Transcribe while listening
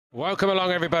Welcome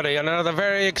along everybody, and another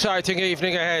very exciting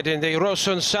evening ahead in the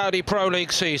Roland Saudi Pro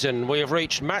League season. We have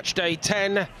reached match day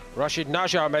 10. Rashid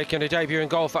Najjar making a debut in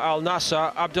goal for Al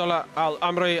Nassr, Abdullah Al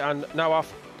Amri and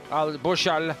Nawaf Al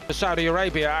Bushal for Saudi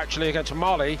Arabia, actually against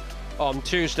Mali on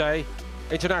Tuesday.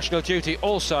 International duty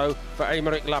also for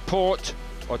Aymeric Laporte,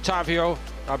 Otavio,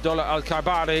 Abdullah Al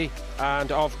Kabari,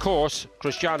 and of course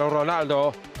Cristiano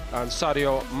Ronaldo and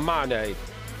Sadio Mane,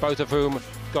 both of whom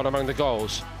got among the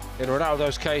goals. In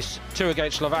Ronaldo's case, 2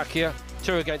 against Slovakia,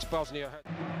 2 against Bosnia.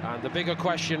 And the bigger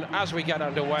question as we get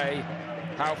underway,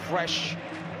 how fresh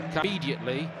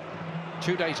immediately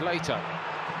 2 days later.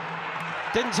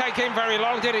 Didn't take him very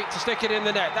long, did it, to stick it in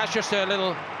the net? That's just a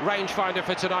little rangefinder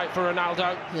for tonight for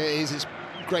Ronaldo. Yeah, it is. It's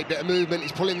a great bit of movement.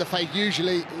 He's pulling the fake.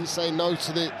 Usually he's saying no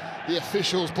to the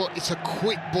officials, but it's a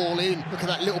quick ball in. Look at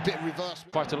that little bit of reverse.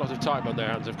 Quite a lot of time on their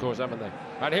hands, of course, haven't they?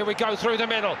 And here we go through the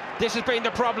middle. This has been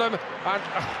the problem, and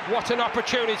what an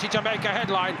opportunity to make a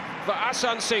headline for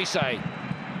Hassan Cisse.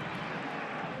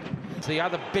 The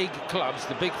other big clubs,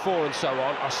 the big four and so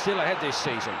on, are still ahead this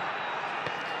season.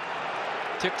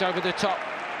 Tipped over the top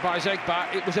by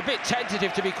Zegba. It was a bit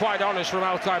tentative, to be quite honest, from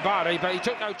Al Kabari, but he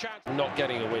took no chance. Not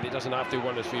getting a win, it doesn't have to do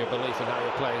wonders for your belief in how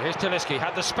you're playing. Here's Talisky,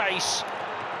 had the space.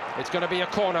 It's going to be a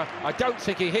corner. I don't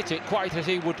think he hit it quite as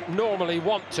he would normally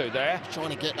want to there.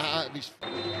 Trying to get that out of his...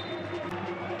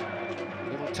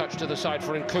 Little touch to the side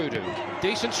for Nkudu.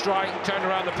 Decent strike, turned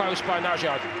around the post by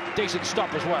Najjar. Decent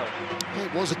stop as well.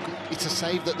 It's a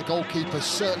save that the goalkeeper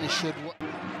certainly should...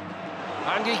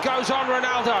 And he goes on,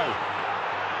 Ronaldo.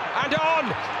 And on!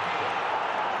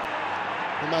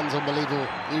 The man's unbelievable.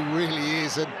 He really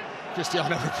is. And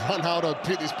Cristiano Ronaldo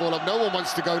picked this ball up. No one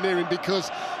wants to go near him because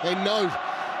they know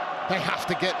they have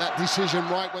to get that decision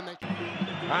right when they...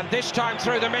 And this time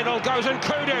through the middle goes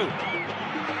Nkudu.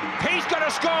 He's going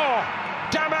to score!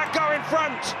 Damak go in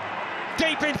front.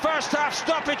 Deep in first half,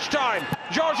 stoppage time.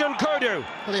 George Nkudu.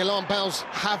 Well, the alarm bells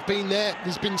have been there.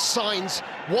 There's been signs.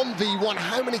 1v1.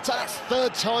 How many times?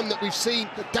 Third time that we've seen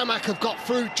that Damak have got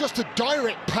through. Just a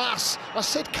direct pass. I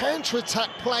said counter-attack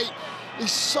play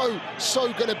is so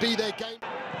going to be their game.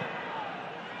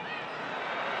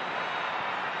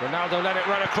 Ronaldo let it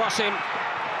run across him.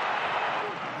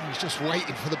 He's just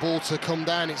waiting for the ball to come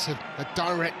down. It's a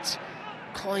direct,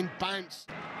 kind bounce.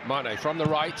 Mane from the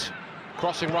right,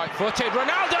 crossing right-footed.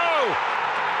 Ronaldo!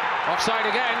 Offside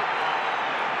again.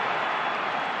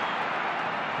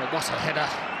 But what a header.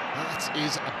 That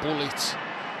is a bullet.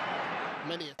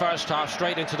 First half,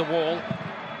 straight into the wall.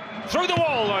 Through the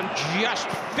wall and just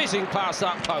fizzing past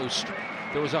that post.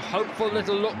 There was a hopeful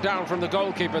little look down from the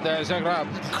goalkeeper there, Zagreb.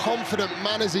 Confident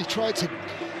man as he tried to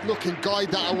look and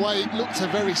guide that away. It looked a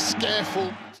very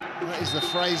scareful. That is the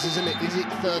phrase, isn't it? Is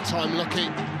it third time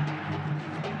looking?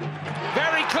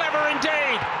 Very clever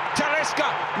indeed. Talisca,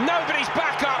 nobody's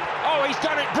back up. Oh, he's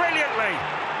done it brilliantly.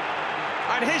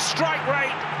 And his strike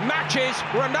rate matches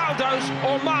Ronaldo's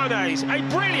or Mane's. A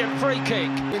brilliant free kick.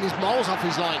 He's miles off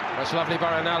his line. That's lovely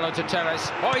by Ronaldo to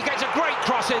Telles. Oh, he gets a great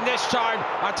cross in this time.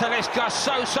 And Talisca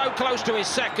so close to his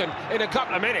second in a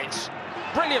couple of minutes.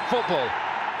 Brilliant football.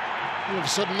 All of a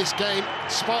sudden this game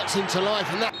sparks into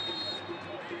life, and that...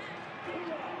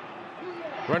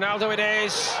 Ronaldo it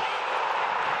is.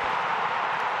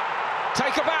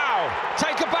 Take a bow,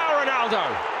 Ronaldo.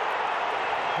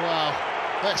 Wow.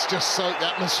 Let's just soak the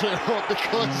atmosphere up,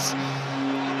 because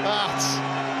that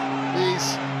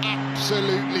is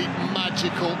absolutely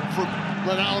magical from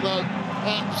Ronaldo.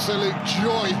 Absolute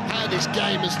joy. How this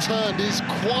game has turned is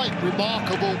quite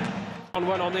remarkable. On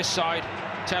one on this side,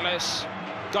 Telles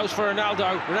goes for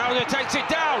Ronaldo. Ronaldo takes it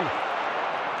down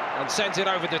and sends it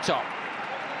over the top.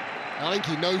 I think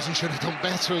he knows he should have done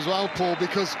better as well, Paul,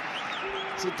 because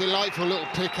it's a delightful little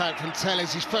pick out from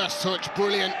Telles. His first touch,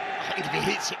 brilliant. I think if he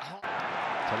hits it hard.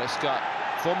 Talisca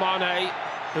for Mane,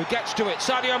 who gets to it.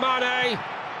 Sadio Mane.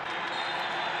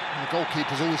 The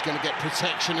goalkeeper's always going to get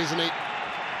protection, isn't he?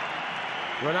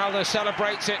 Ronaldo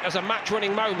celebrates it as a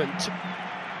match-winning moment.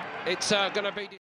 It's going to be...